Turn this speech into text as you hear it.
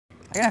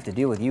I'm gonna have to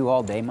deal with you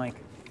all day, Mike.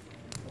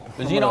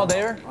 Is he an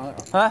all-dayer?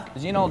 Huh?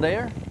 Is he an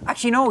all-dayer?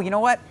 Actually, no. You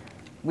know what?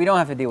 We don't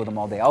have to deal with him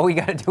all day. All we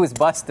gotta do is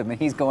bust him,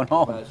 and he's going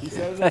home.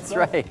 That's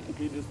right.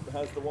 He just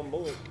has the one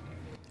bullet.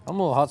 I'm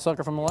a little hot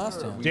sucker from the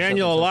last time.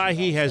 Daniel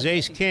Alaei has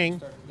ace-king.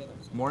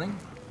 Morning?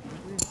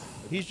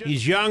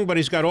 He's young, but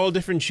he's got all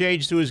different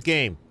shades to his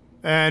game.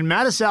 And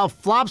Matusow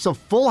flops a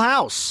full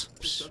house.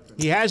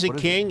 He has a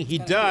king. He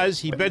does.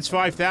 He bets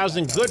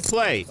 5,000. Good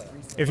play.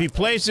 If he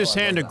plays this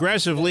hand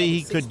aggressively,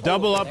 he could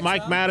double up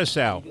Mike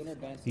Matusow.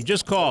 He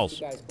just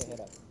calls.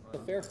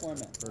 If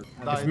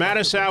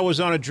Matusow was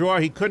on a draw,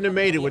 he couldn't have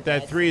made it with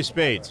that 3 of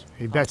spades.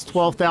 He bets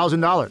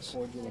 $12,000.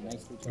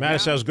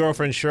 Matusow's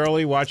girlfriend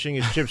Shirley watching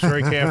his chips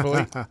very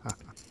carefully.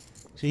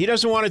 So he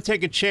doesn't want to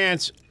take a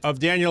chance of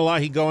Daniel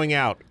Alaei going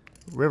out.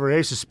 River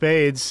ace of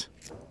spades.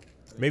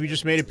 Maybe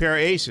just made a pair of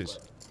aces.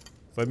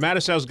 But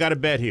Matusow's got a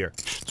bet here.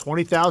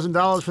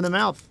 $20,000 from the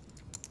mouth.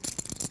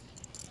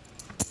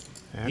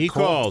 And He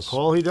calls.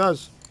 Call he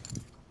does.